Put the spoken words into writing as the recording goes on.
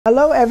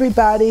Hello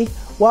everybody,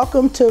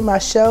 welcome to my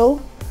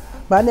show.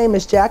 My name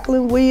is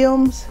Jacqueline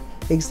Williams,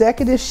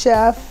 executive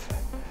chef,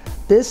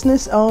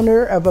 business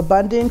owner of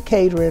Abundant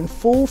Catering,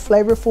 full,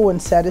 flavorful,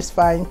 and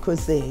satisfying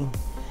cuisine.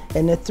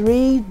 And the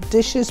three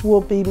dishes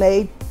will be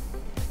made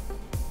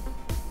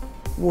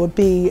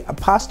a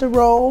pasta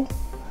roll,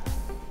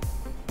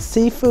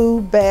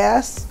 seafood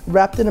bass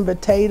wrapped in a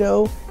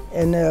potato,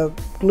 and a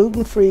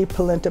gluten-free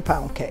polenta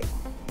pound cake.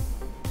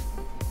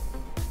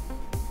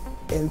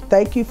 And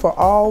thank you for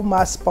all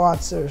my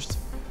sponsors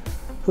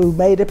who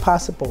made it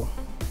possible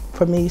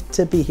for me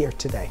to be here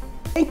today.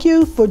 Thank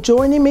you for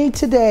joining me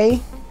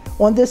today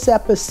on this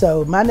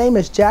episode. My name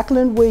is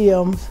Jacqueline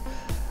Williams,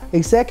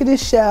 executive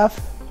chef,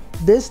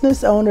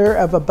 business owner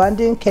of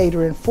Abundant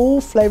Catering,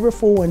 full,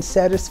 flavorful, and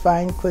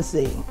satisfying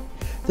cuisine.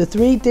 The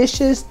three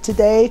dishes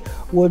today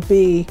would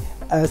be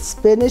a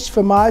spinach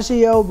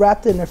formaggio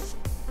wrapped in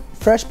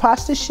fresh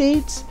pasta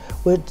sheets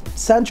with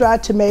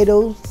sun-dried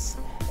tomatoes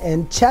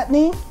and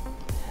chutney.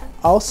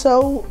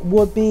 Also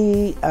would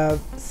be a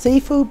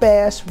seafood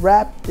bass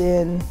wrapped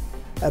in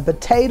a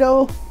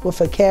potato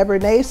with a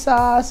Cabernet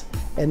sauce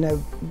and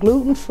a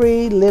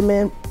gluten-free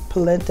lemon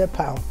polenta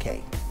pound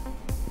cake.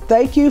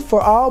 Thank you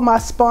for all my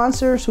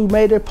sponsors who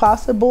made it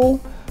possible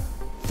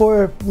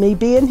for me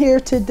being here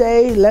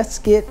today. Let's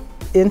get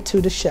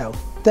into the show.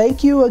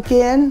 Thank you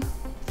again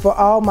for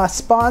all my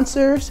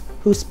sponsors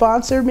who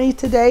sponsored me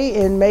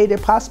today and made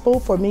it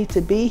possible for me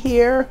to be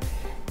here.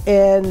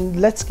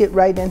 And let's get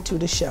right into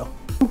the show.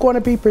 I'm going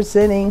to be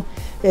presenting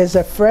is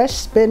a fresh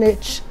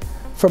spinach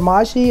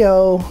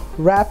formaggio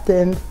wrapped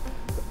in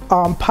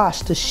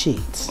pasta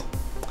sheets.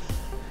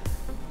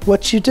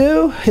 What you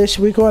do is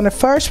we're going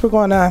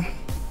to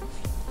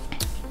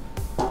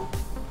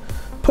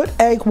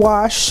put egg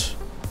wash,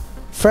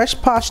 fresh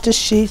pasta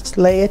sheets,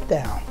 lay it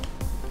down.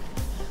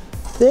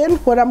 Then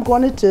what I'm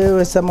going to do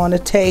is I'm going to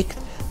take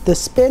the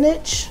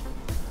spinach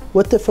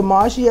with the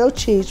formaggio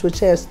cheese, which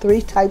has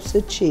 3 types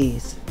of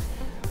cheese.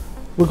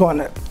 We're going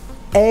to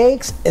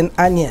eggs and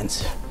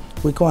onions.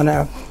 We're going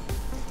to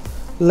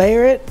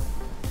layer it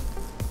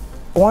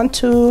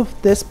onto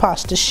this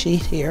pasta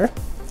sheet here.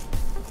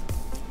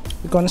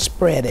 We're going to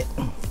spread it.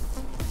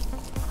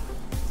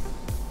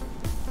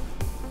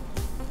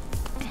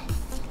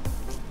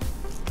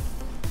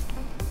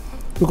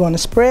 We're going to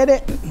spread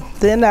it.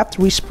 Then after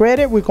we spread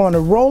it, we're going to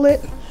roll it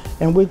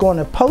and we're going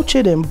to poach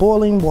it in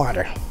boiling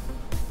water.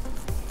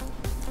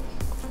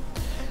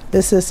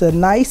 This is a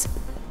nice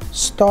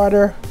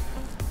starter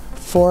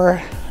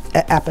for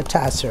an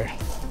appetizer.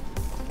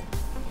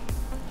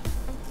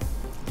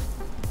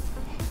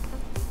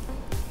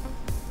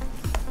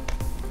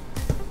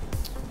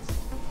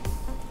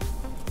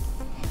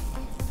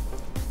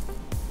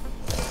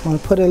 I'm going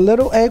to put a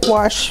little egg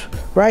wash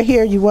right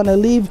here. You want to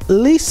leave at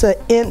least an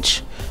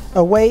inch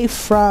away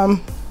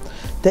from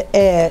the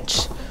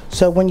edge,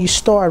 so when you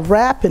start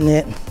wrapping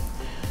it,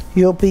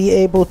 you'll be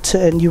able to,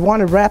 and you want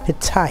to wrap it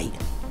tight.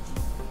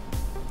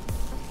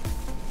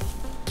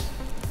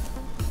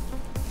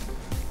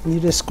 You're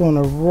just going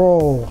to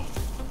roll,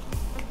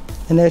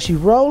 and as you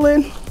roll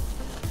it,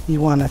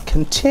 you want to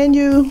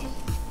continue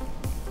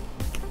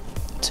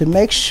to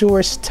make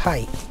sure it's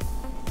tight.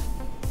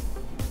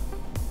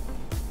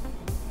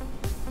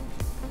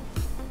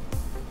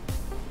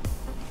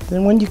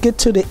 Then when you get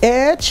to the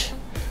edge,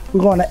 we're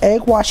going to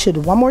egg wash it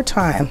one more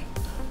time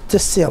to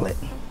seal it.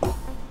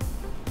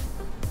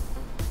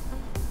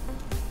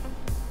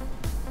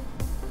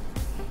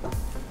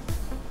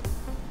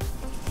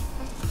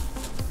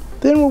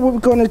 Then what we're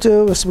going to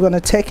do is we're going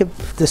to take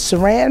the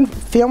saran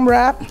film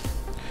wrap.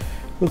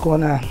 We're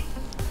going to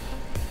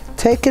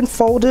take and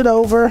fold it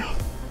over,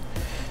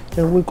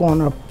 and we're going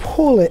to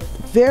pull it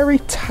very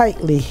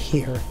tightly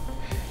here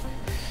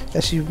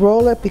as you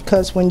roll it,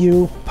 because when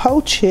you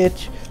poach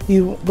it,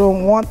 you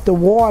don't want the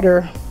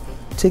water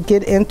to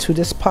get into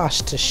this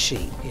pasta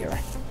sheet here.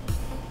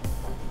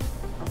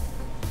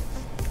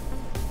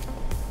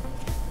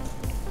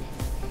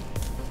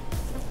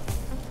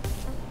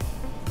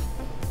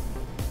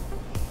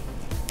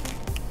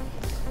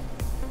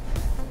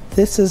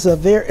 This is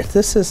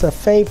a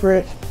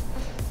favorite,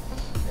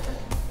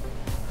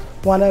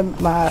 one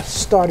of my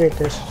starter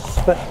dishes.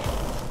 But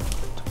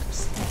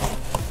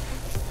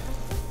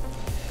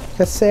like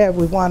I said,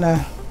 we want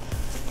to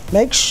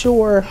make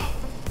sure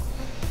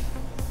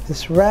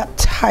it's wrapped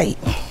tight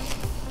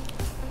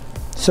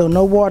so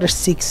no water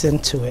seeps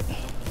into it.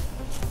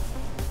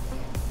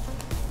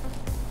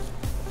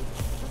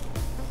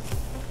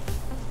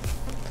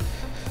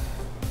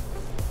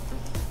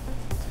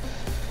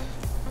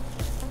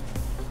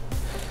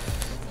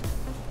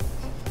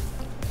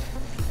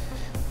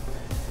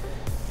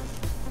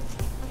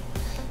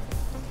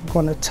 I'm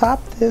going to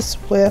top this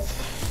with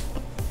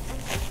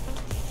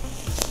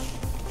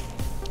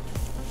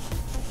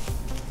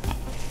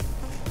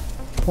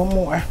one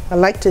more. I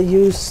like to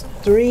use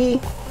 3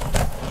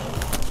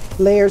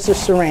 layers of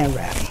saran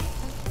wrap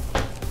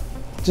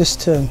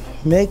just to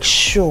make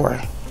sure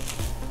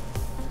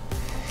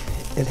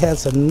it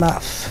has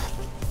enough.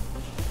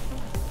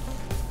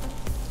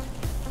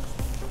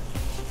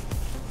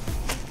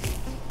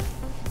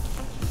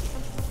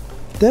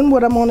 Then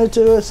what I'm going to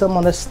do is I'm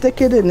going to stick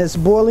it in this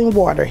boiling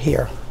water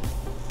here.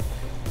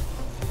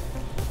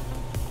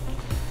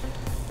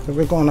 And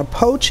we're going to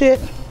poach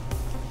it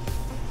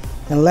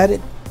and let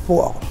it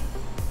boil.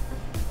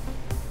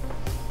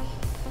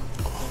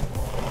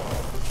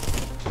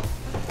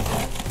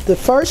 The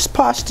first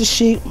pasta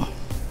sheet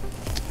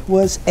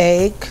was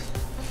egg,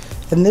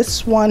 and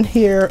this one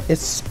here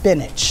is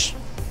spinach.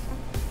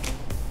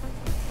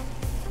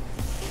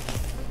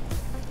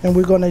 And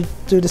we're going to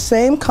do the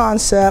same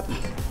concept.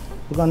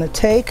 We're going to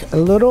take a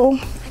little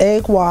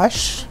egg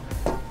wash,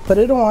 put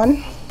it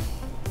on.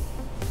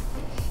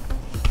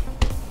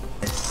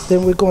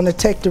 Then we're going to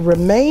take the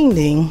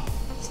remaining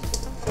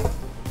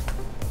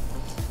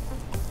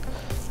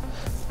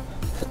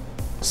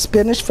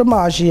spinach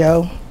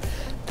formaggio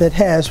that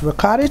has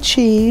ricotta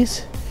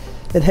cheese,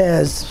 it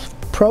has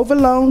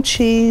provolone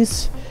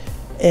cheese,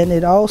 and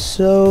it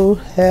also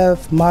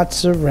have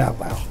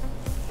mozzarella.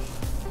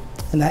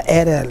 And I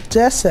added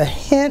just a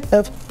hint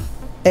of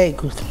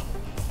egg,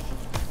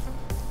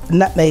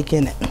 nutmeg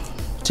in it,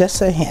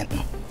 just a hint,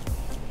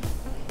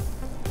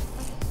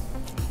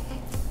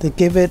 to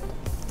give it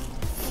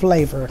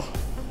flavor.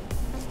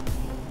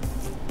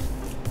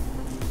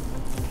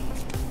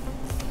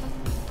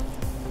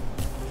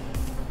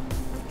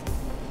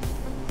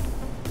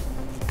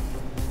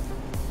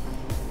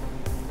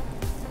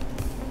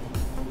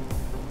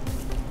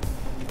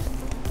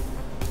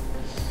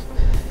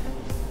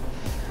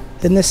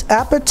 And this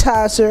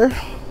appetizer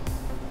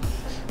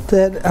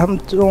that I'm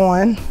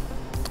doing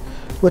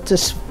with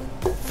this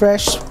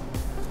fresh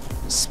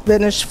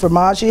spinach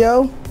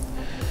formaggio,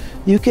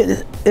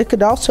 it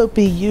could also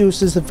be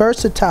used as a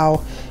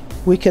versatile.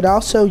 We could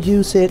also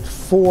use it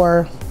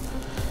for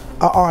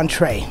an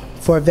entree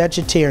for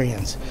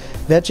vegetarians.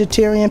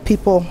 Vegetarian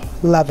people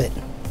love it.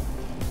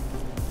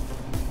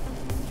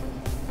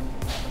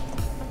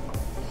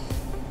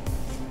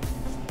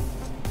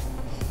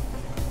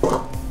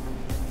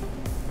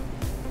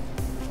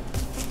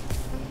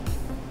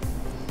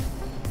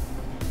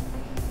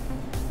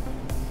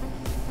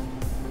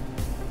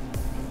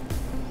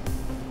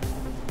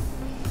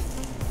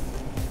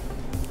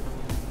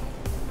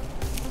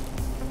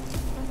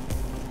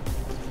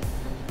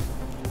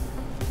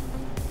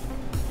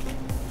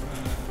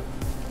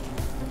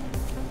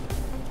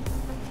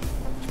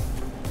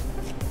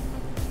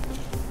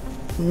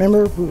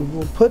 Remember, we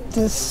will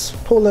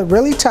pull it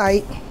really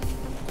tight.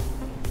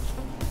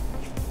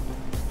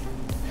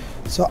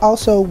 So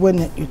also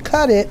when you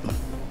cut it,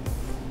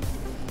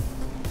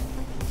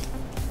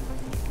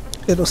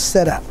 it'll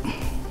set up.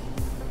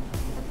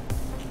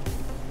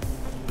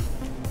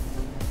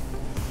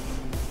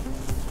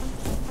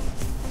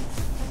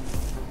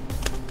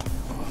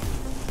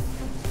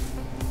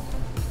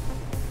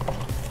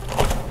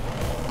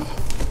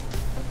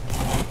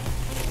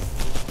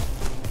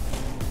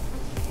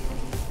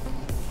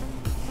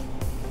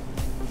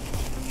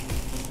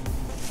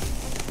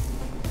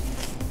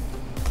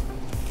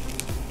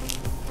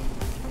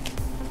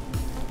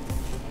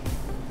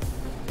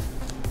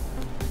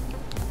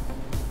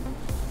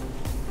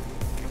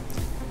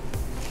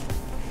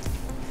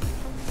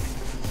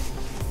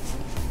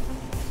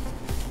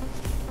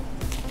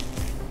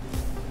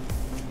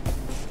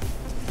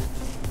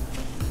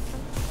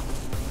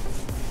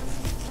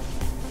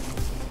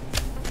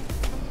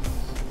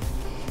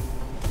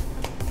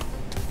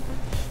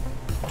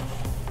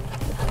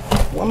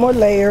 One more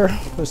layer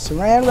with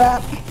saran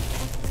wrap.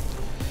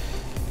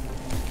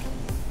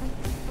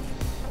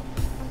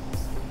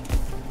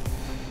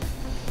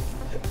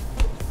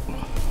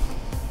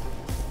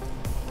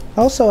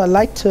 Also, I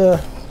like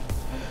to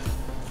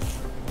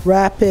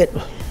wrap it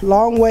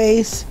long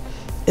ways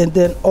and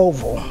then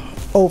over.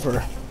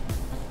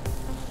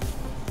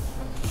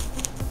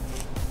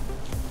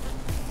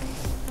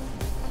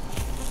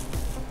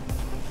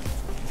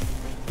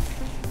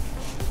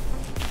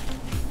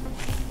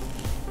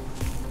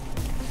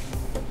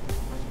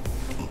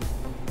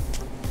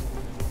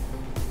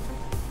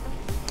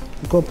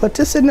 Go put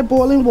this in the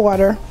boiling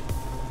water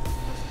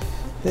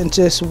and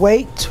just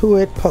wait till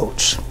it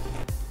poach.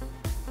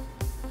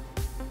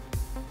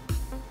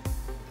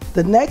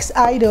 The next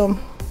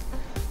item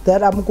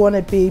that I'm going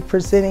to be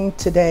presenting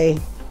today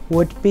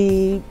would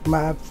be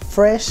my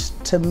fresh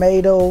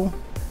tomato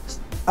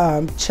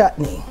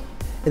chutney.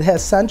 It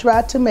has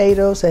sun-dried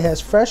tomatoes, it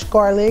has fresh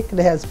garlic, it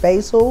has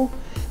basil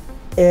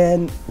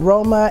and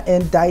Roma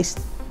and diced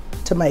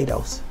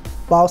tomatoes,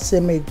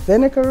 balsamic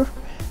vinegar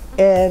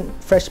and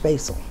fresh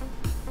basil.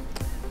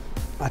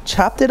 I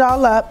chopped it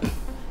all up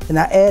and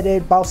I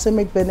added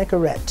balsamic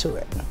vinaigrette to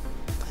it.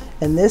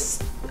 And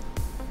this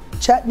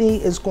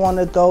chutney is going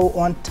to go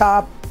on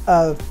top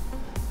of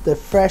the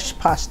fresh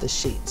pasta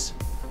sheets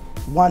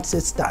once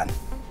it's done.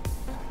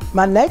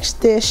 My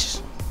next dish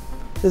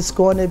is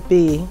going to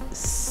be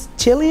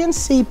Chilean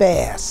Sea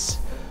Bass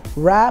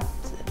wrapped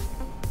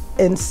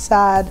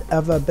inside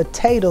of a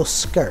potato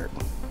skirt.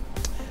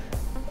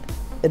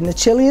 In the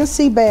Chilean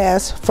Sea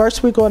Bass,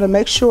 first we're going to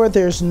make sure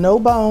there's no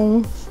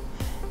bones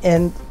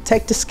and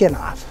take the skin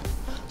off.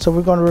 So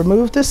we're going to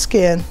remove the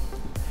skin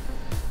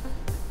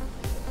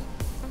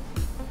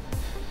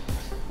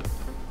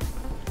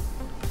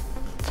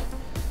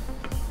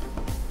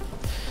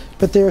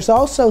But there's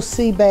also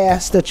sea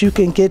bass that you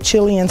can get,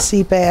 Chilean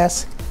sea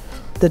bass,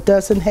 that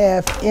doesn't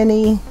have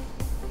any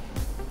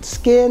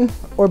skin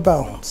or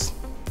bones.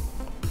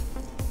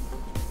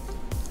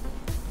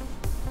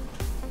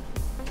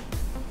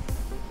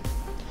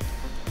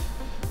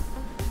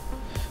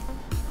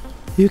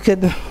 You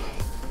can,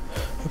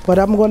 what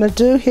I'm going to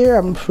do here,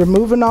 I'm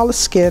removing all the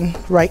skin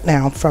right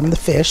now from the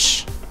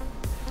fish.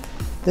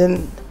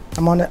 Then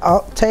I'm going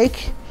to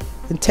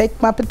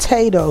take my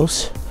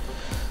potatoes,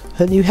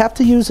 and you have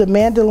to use a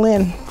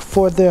mandolin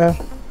for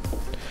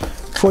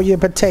your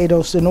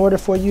potatoes in order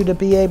for you to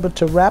be able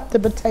to wrap the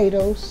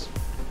potatoes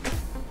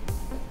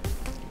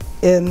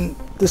in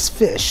this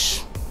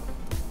fish.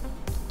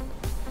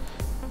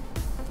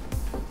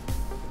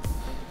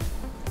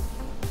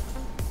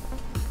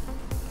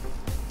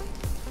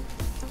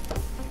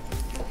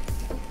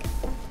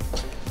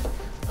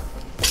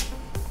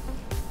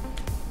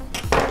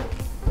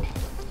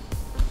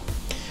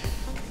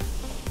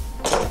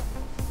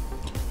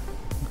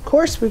 Of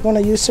course, we're going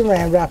to use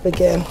saran wrap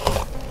again.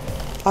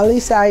 All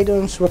these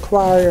items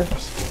require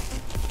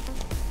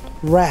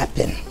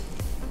wrapping.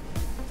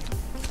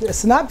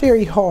 It's not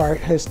very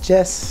hard, it's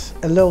just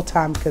a little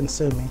time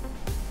consuming.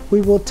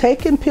 We will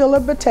take and peel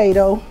a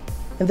potato,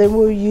 and then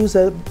we'll use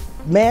a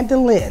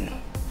mandolin,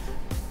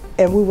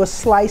 and we will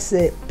slice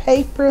it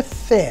paper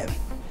thin.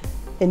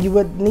 And you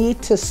would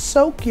need to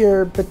soak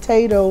your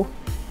potato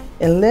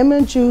in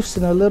lemon juice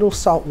and a little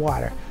salt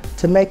water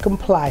to make them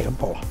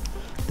pliable.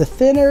 The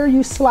thinner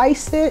you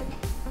slice it,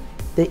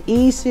 the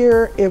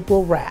easier it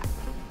will wrap.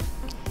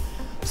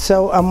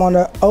 So I'm going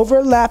to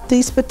overlap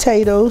these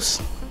potatoes.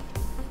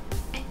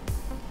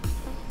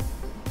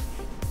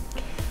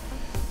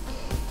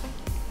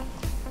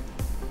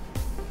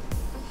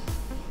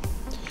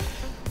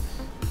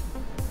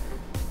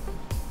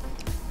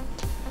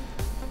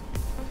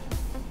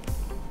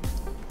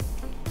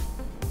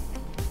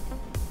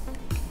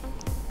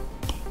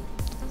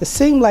 It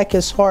seems like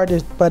it's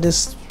hard, but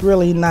it's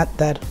really not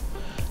that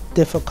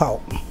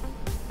difficult.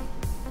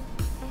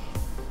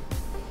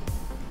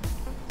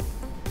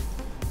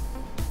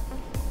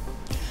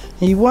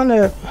 You want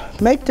to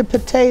make the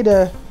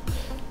potato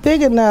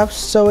big enough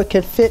so it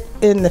can fit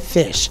in the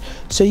fish.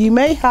 So you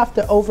may have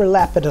to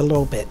overlap it a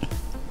little bit.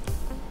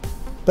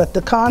 But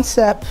the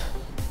concept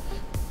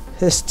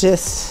is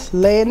just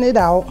laying it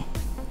out.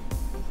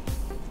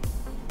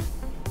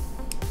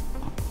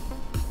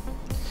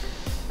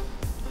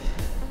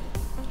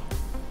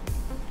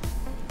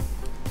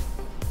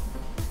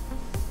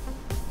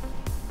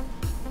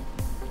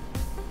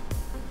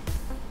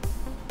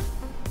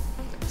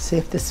 See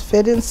if this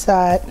fit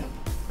inside.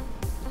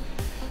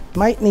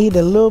 Might need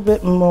a little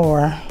bit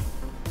more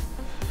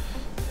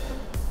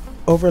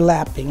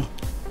overlapping.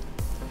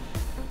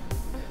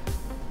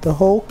 The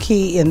whole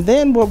key. And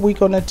then what we're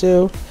going to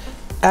do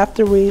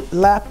after we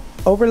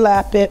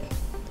overlap it,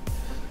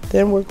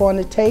 then we're going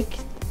to take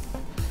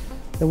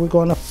and we're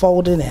going to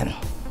fold it in.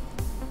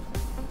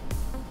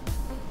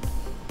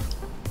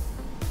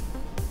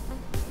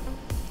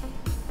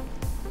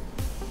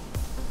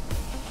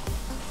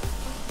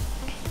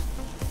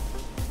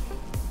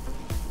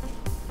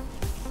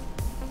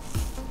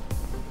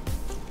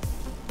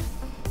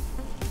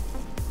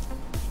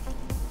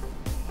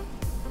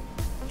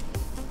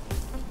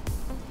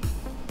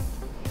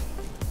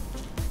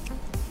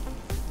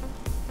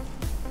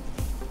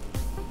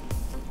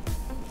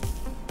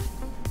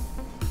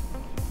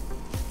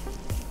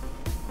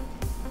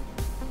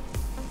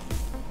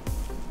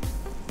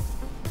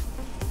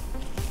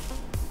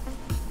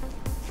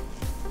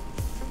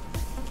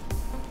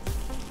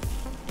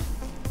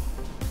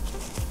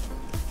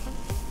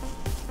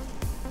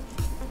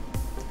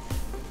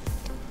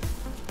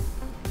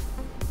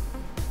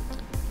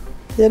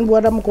 Then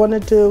what I'm going to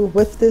do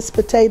with this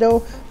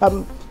potato,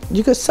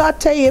 you can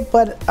saute it,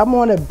 but I'm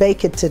going to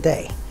bake it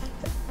today.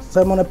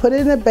 So I'm going to put it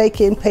in a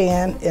baking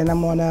pan, and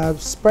I'm going to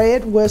spray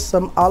it with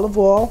some olive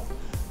oil,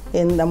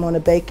 and I'm going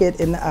to bake it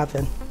in the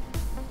oven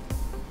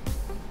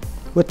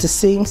with the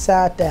seam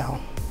side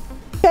down.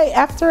 Okay,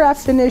 after I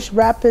finish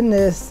wrapping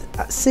this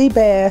sea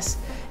bass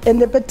in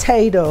the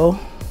potato,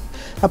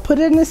 I put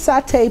it in the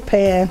saute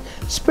pan,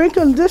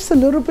 sprinkle just a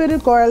little bit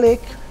of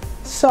garlic,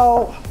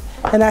 salt,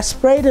 and I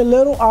sprayed a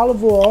little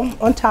olive oil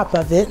on top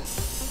of it,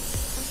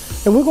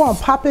 and we're going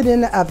to pop it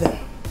in the oven.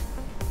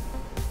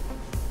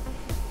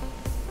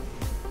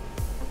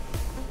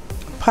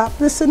 Pop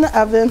this in the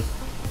oven,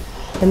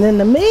 and in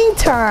the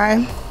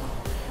meantime,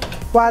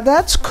 while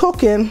that's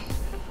cooking,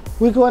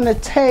 we're going to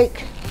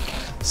take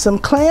some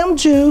clam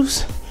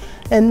juice,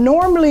 and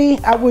normally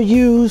I would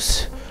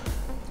use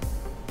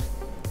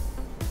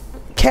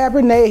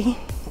Cabernet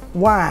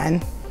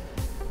wine.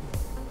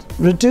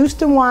 Reduce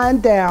the wine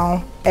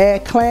down,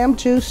 add clam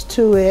juice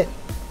to it,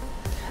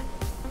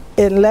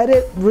 and let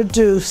it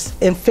reduce,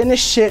 and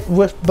finish it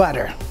with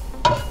butter.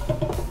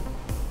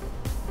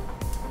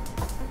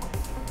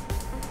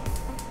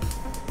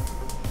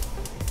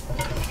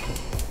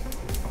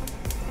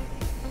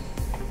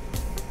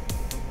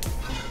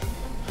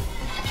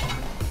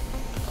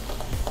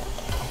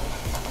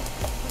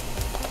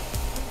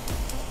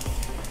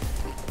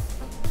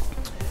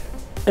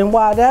 And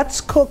while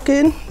that's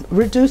cooking,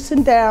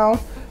 reducing down,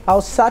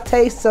 I'll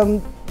saute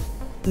some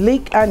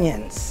leek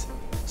onions.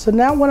 So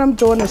now what I'm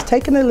doing is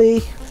taking the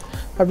leek,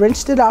 I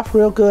rinsed it off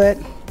real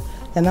good,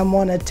 and I'm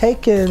gonna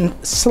take and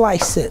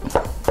slice it.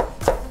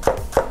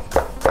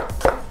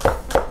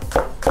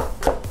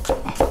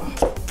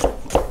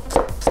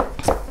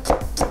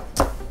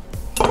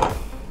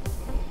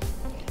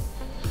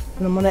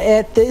 And I'm gonna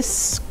add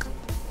this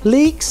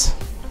leeks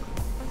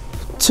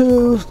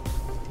to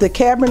the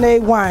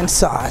Cabernet wine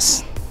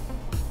sauce.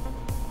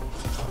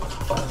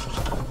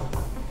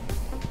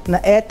 And I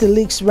add the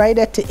leeks right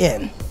at the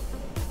end.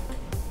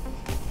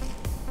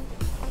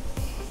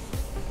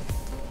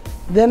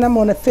 Then I'm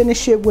gonna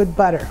finish it with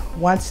butter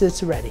once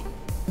it's ready.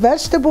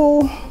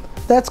 Vegetable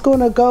that's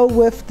gonna go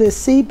with the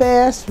sea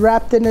bass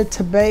wrapped in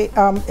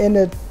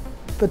a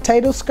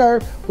potato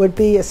skirt would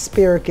be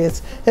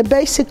asparagus. And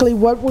basically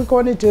what we're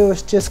going to do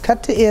is just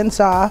cut the ends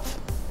off.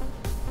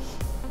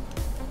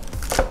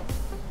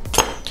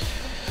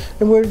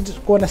 And we're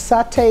going to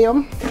saute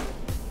them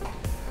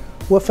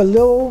with a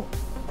little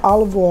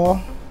olive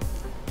oil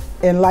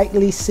and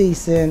lightly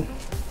season,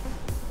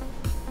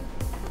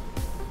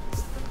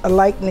 a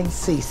lightning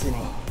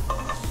seasoning.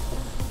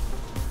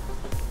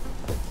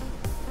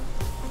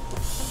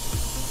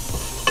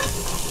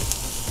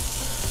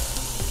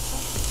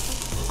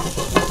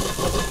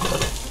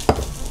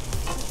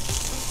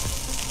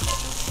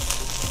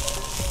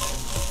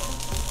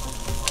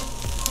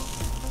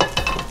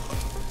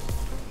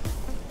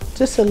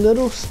 Just a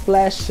little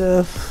splash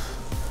of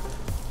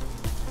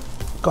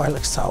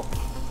garlic salt.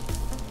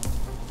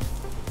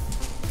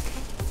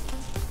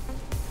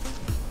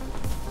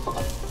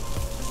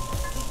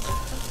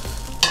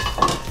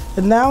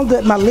 And now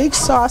that my leek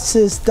sauce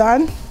is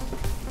done,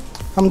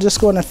 I'm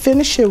just going to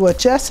finish it with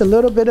just a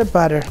little bit of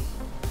butter.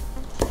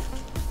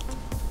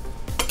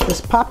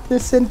 Just pop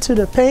this into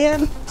the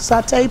pan,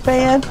 saute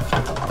pan,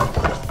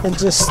 and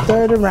just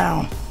stir it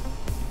around.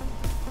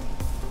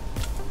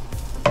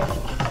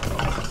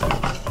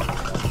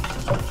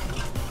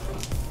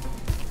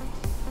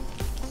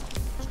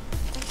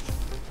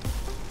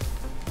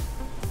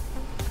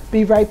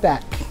 Be right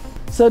back.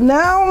 So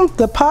now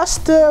the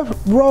pasta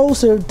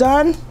rolls are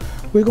done.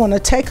 We're going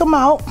to take them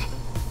out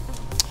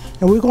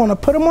and we're going to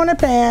put them on a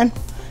pan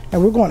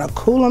and we're going to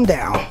cool them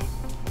down.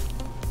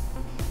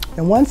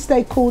 And once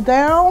they cool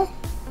down,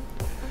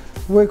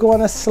 we're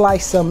going to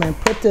slice them and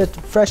put the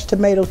fresh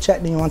tomato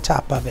chutney on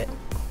top of it.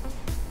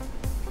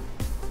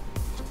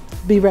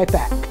 Be right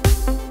back.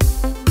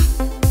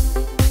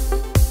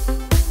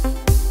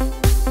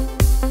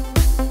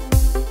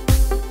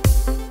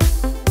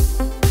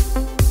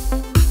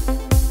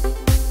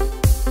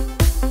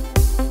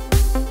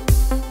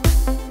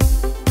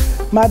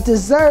 My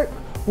dessert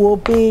will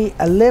be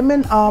a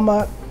lemon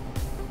almond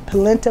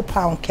polenta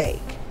pound cake.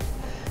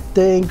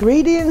 The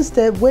ingredients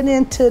that went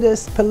into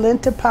this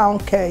polenta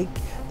pound cake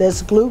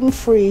that's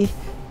gluten-free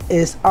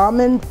is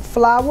almond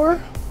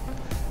flour,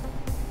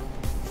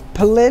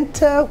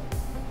 polenta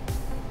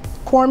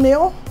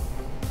cornmeal,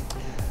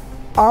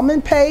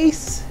 almond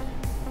paste,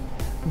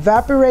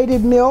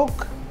 evaporated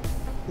milk,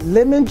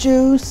 lemon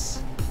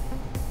juice,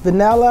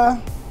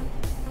 vanilla,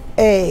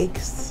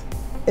 eggs,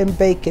 and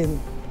bacon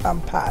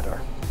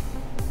powder.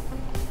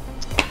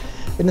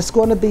 And it's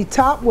going to be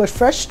topped with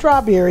fresh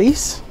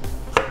strawberries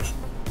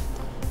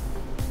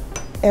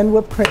and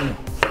whipped cream.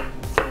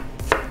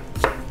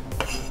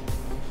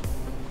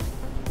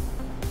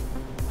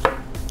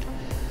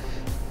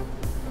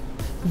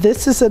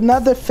 This is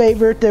another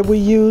favorite that we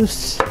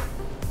use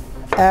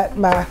at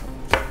my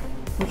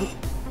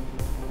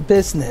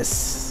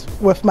business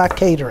with my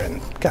catering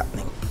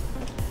company.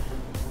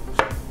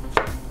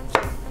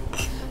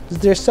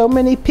 There's so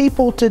many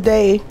people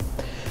today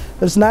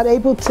that's not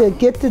able to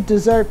get the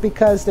dessert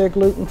because they're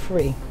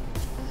gluten-free.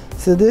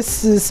 So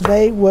this is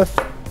made with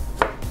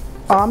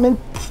almond,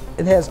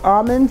 it has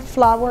almond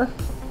flour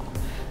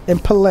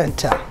and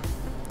polenta.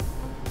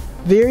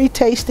 Very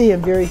tasty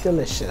and very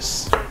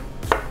delicious.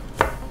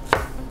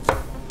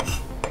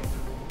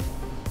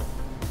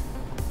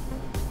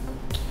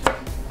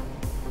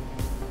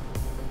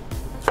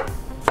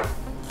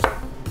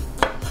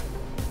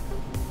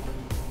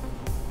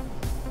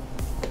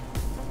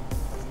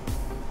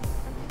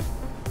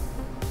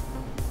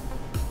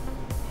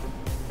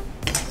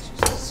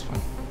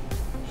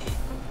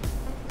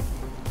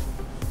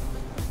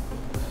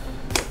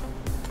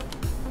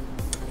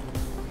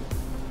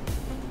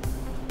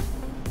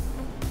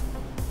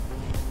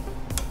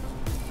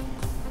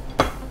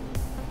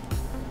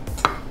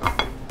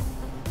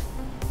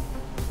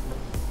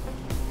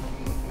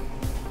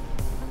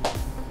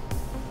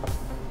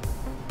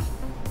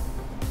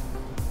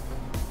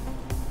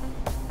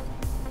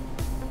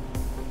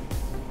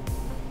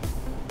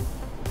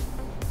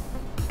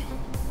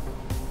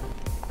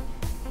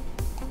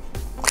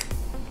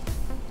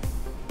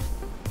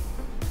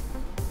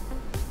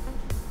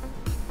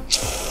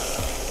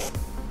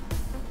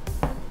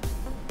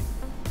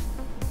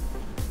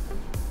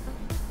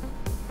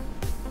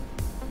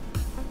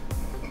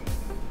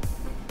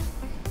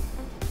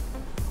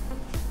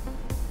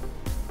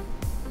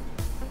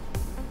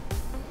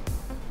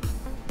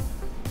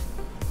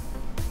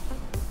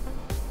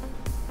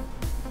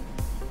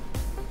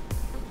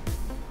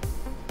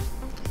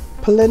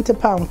 polenta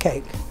pound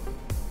cake.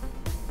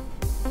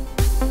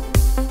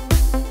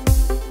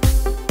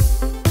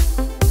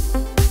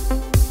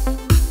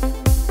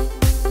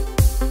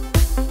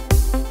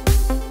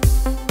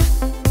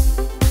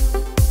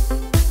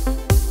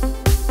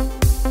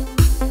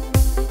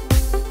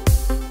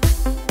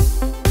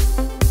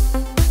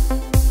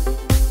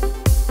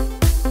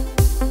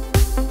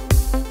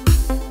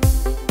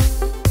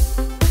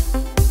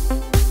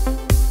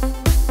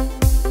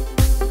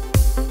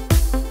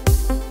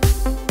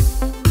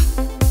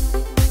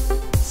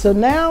 So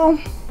now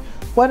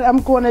what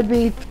I'm going to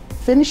be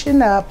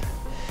finishing up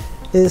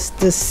is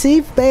the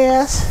sea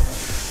bass.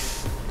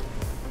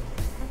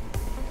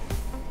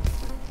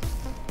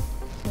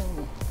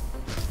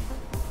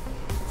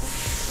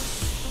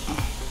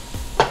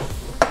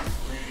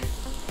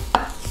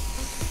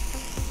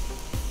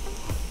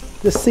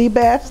 The sea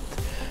bass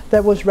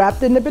that was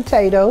wrapped in the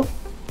potato.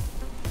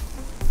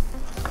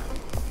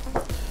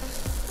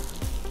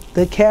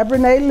 The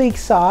Cabernet leek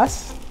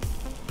sauce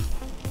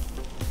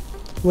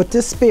with the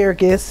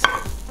asparagus,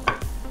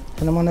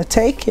 and I'm going to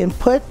take and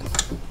put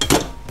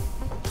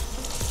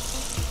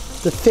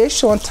the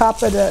fish on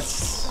top of the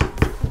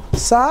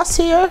sauce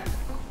here.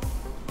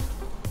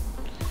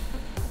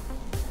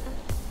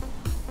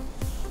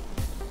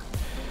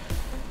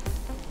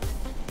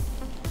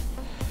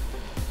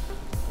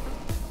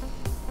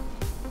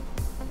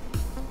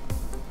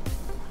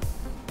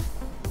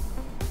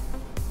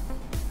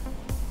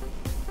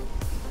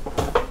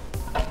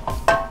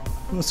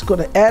 I'm just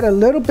going to add a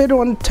little bit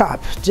on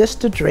top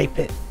just to drape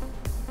it.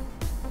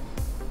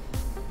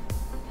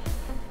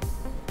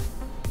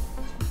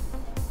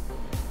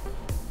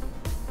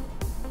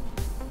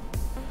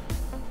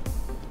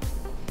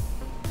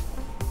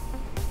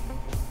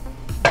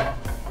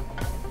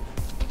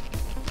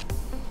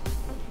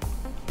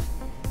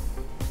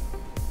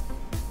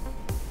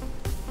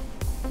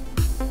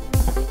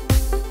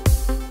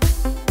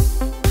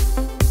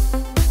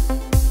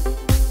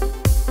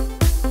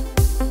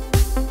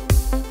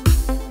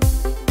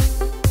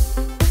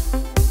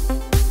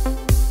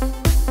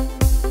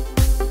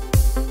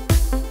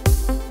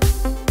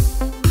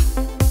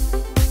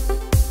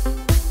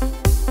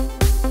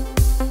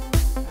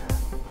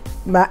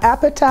 My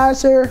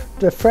appetizer,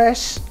 the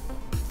fresh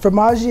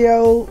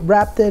formaggio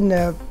wrapped in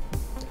the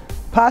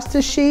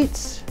pasta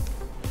sheets.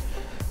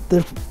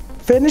 The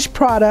finished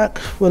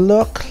product will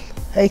look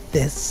like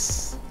this.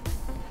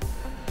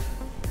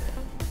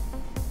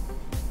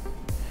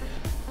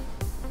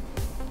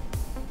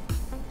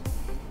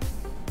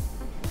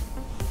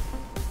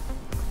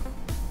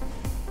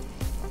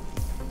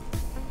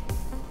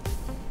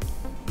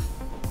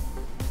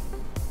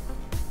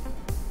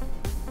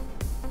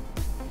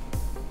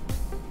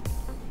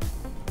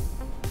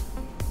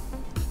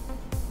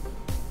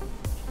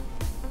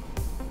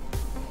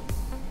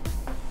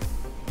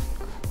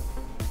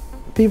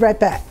 Be right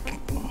back.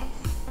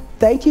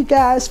 Thank you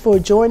guys for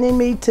joining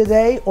me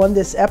today on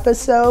this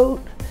episode.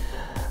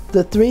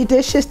 The 3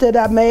 dishes that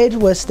I made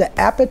was the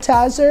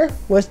appetizer,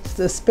 was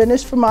the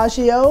spinach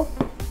formaggio,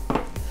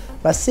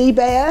 my sea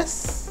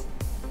bass,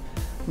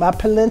 my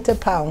polenta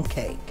pound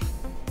cake.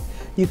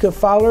 You can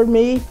follow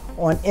me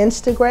on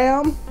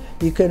Instagram.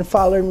 You can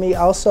follow me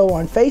also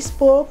on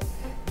Facebook,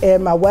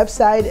 and my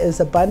website is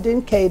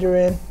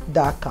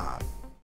abundantcatering.com.